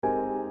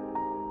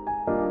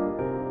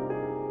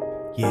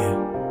Yeah.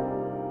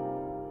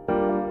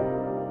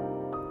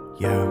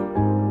 Yeah.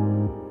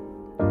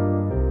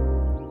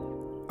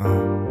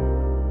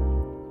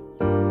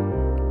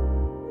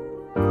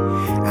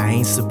 I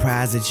ain't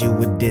surprised that you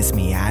would diss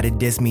me, I'd have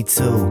dissed me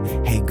too.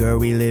 Hey girl,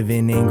 we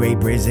living in Great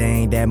Bridge, there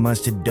ain't that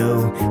much to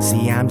do.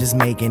 See, I'm just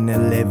making a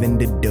living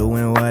to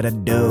doing what I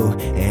do,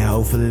 and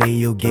hopefully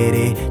you'll get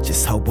it.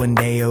 Just hope one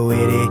day you'll with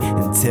it.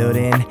 Until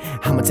then,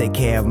 I'ma take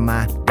care of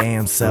my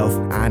damn self.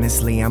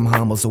 Honestly, I'm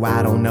humble, so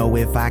I don't know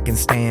if I can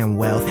stand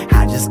wealth.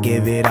 I just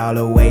give it all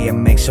away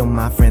and make sure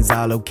my friends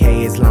all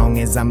okay. As long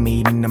as I'm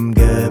eating them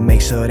good,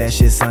 make sure that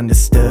shit's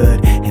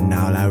understood. And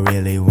all I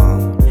really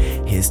want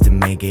is to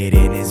make it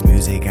in this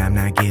music, I'm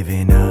not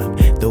giving up.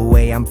 The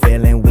way I'm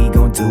feeling, we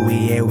gon' do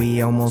it, yeah,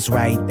 we almost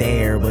right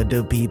there. But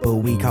the people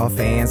we call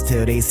fans,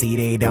 till they see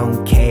they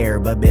don't care.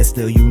 But best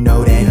still, you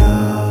know that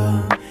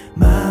you're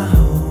my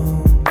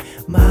home,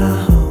 my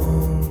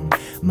home,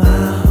 my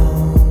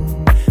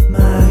home,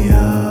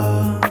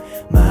 you're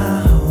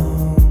my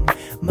home,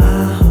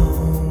 my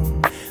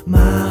home,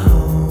 my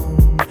home,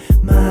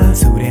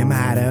 too damn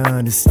high to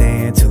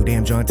understand, too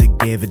damn drunk to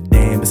give a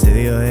damn. But still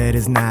your head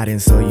is nodding,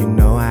 so you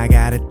know I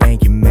gotta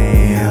thank you,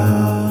 man.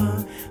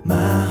 You're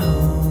my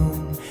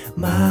home,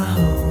 my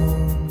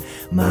home,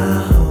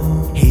 my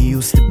home. He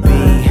used to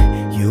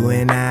be you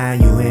and I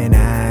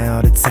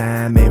all the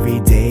time, every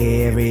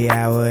day, every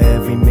hour,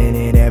 every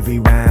minute, every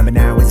rhyme. But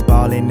now it's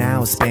ballin'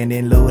 out,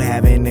 spending loot,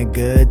 having a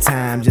good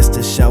time, just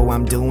to show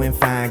I'm doing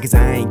fine, cause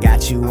I ain't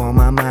got you on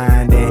my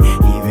mind. And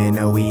even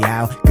though we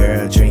out,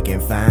 girl,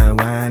 drinking fine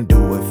wine,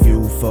 do a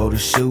few photo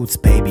shoots,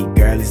 baby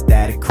girl, is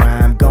that a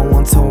crime? Go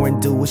on tour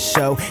and do a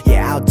show,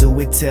 yeah, I'll do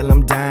it till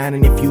I'm dying.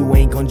 And if you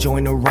ain't gon'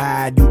 join the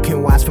ride, you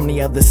can watch from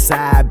the other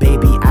side.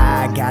 Baby,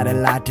 I got a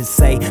lot to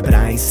say, but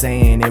I ain't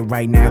saying it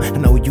right now. I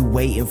know you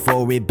waiting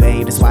for it,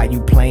 babe, that's why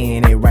you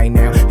playing it right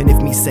now. And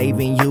if me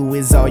saving you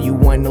is all you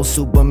want, no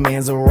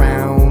Superman's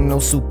around, no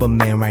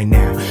Superman right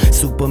now.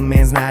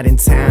 Superman's not in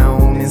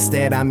town,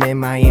 instead I'm in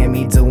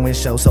Miami doing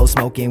shows, so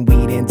smoking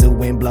weed and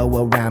doing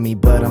blow around me.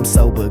 But I'm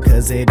sober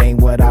cause it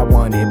ain't what I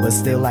wanted, but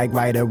still like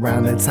right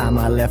around the time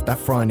I left I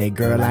fronted.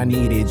 Girl, I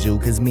needed you,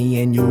 cause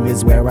me and you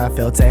is where I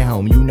felt at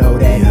home, you know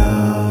that.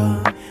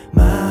 You're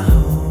my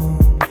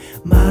home,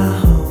 my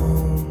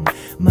home,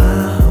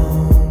 my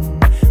home,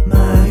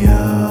 you're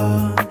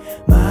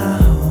my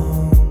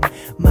home,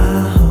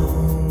 my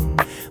home,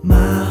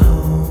 my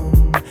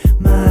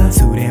home,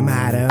 too damn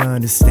high to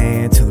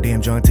understand, too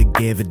damn drunk to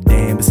give a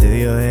damn. But still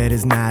your head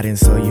is nodding,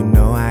 so you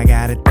know I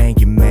gotta thank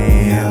you,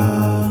 man.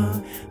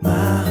 You're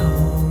my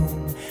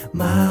home,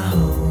 my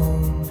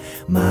home,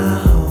 my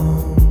home.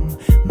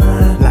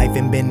 Life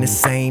ain't been the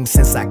same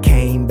since I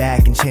came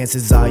back, and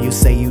chances are you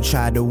say you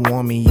tried to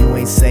warn me, you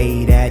ain't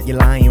say that. You're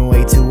lying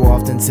way too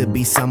often to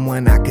be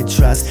someone I could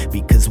trust,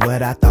 because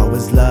what I thought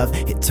was love,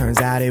 it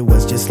turns out it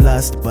was just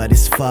lust. But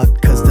it's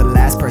fucked, cause the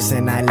last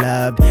person I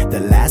loved,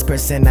 the last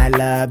person I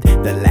loved,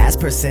 the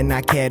last person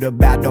I cared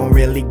about don't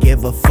really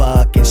give a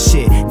fuck. And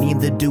shit,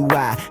 neither do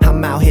I,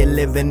 I'm out here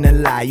living a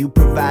lie. You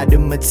provided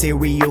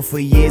material for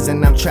years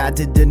and I've tried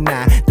to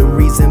deny the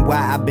reason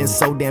why I've been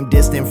so damn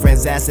distant.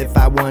 Friends ask if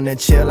I wanna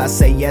chill, I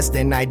say yes,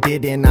 then I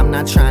didn't. I'm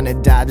not trying to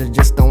dodge, I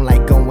just don't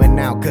like going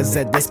out, cause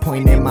at this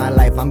point in my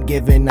life I'm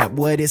giving up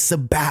what it's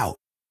about.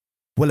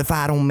 Well, if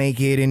I don't make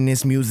it in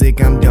this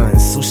music, I'm done.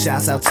 So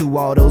shouts out to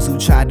all those who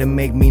tried to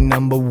make me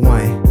number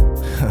one.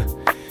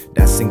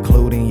 That's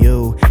including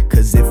you,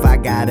 cause if I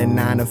got a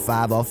 9 to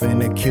 5 off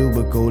in a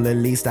cubicle, at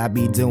least I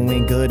be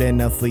doing good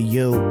enough for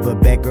you.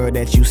 But bet, girl,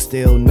 that you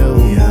still knew.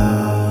 You're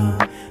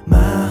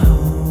my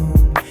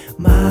home,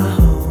 my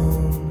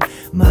home,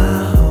 my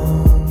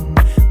home,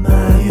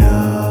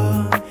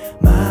 you're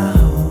my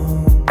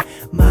home,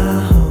 my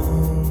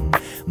home,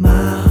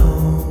 my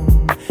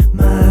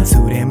home,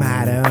 too damn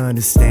high to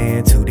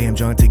understand, too damn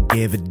drunk to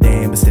give a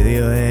damn. But still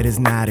your head is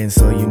nodding,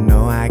 so you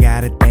know I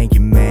gotta thank you,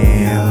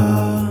 man.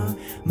 You're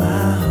my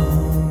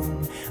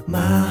home, my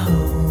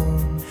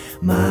home,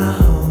 my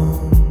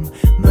home,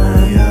 you're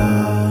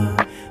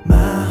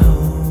my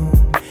home,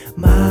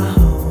 my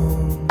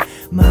home,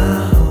 my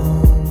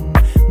home,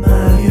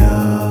 you're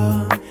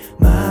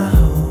my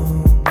home,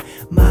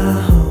 my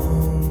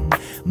home,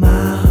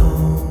 my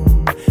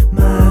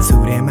home,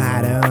 too damn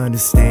high to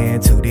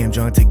understand, too damn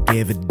drunk to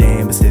give a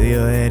damn. But still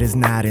your head is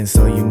nodding,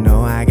 so you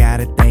know I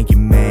gotta thank you,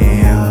 man.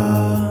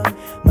 You're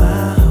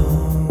my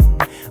home,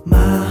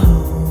 my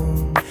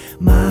home,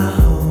 my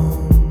home,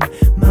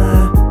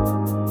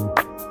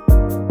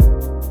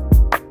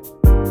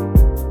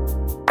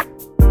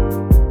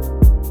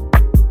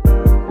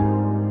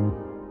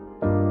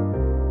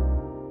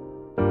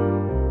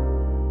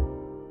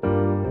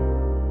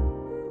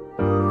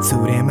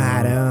 too damn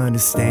high to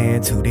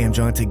understand, too damn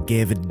drunk to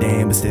give a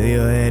damn. But still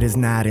your head is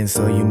nodding,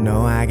 so you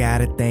know I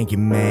gotta thank you,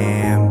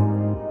 man.